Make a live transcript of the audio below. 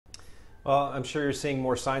Well, I'm sure you're seeing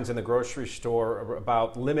more signs in the grocery store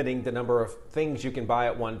about limiting the number of things you can buy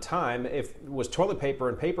at one time. It was toilet paper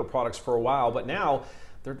and paper products for a while, but now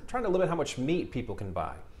they're trying to limit how much meat people can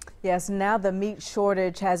buy. Yes, now the meat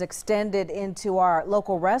shortage has extended into our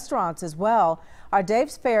local restaurants as well. Our Dave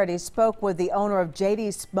Sparity spoke with the owner of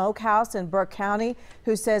JD's Smokehouse in Burke County,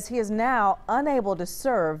 who says he is now unable to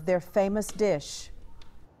serve their famous dish.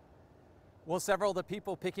 Well, several of the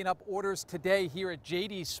people picking up orders today here at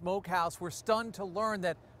JD's Smokehouse were stunned to learn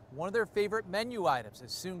that one of their favorite menu items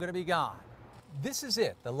is soon going to be gone. This is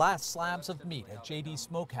it, the last slabs of meat at JD's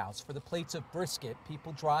Smokehouse for the plates of brisket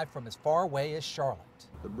people drive from as far away as Charlotte.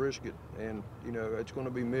 The brisket, and you know, it's going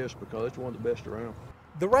to be missed because it's one of the best around.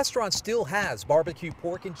 The restaurant still has barbecue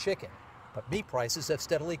pork and chicken, but meat prices have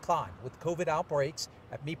steadily climbed with COVID outbreaks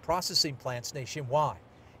at meat processing plants nationwide.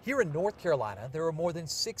 Here in North Carolina, there are more than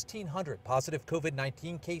 1,600 positive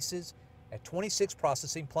COVID-19 cases at 26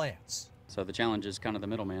 processing plants. So the challenge is kind of the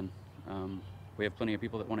middleman. We have plenty of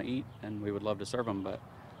people that want to eat, and we would love to serve them, but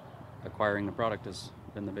acquiring the product has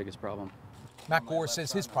been the biggest problem. Matt Gore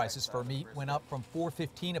says his prices for meat went up from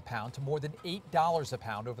 $4.15 a pound to more than $8 a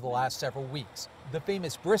pound over the last several weeks. The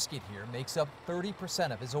famous brisket here makes up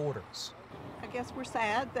 30% of his orders. I guess we're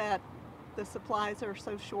sad that the supplies are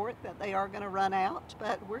so short that they are going to run out,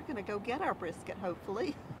 but we're going to go get our brisket,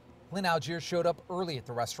 hopefully. Lynn Algier showed up early at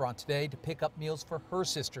the restaurant today to pick up meals for her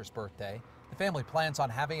sister's birthday. The family plans on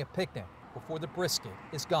having a picnic before the brisket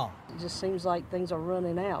is gone. It just seems like things are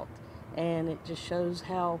running out, and it just shows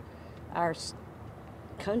how our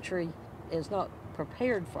country is not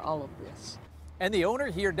prepared for all of this. And the owner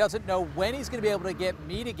here doesn't know when he's going to be able to get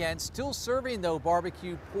meat again, still serving though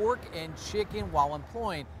barbecue pork and chicken while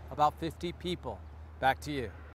employing about 50 people. Back to you.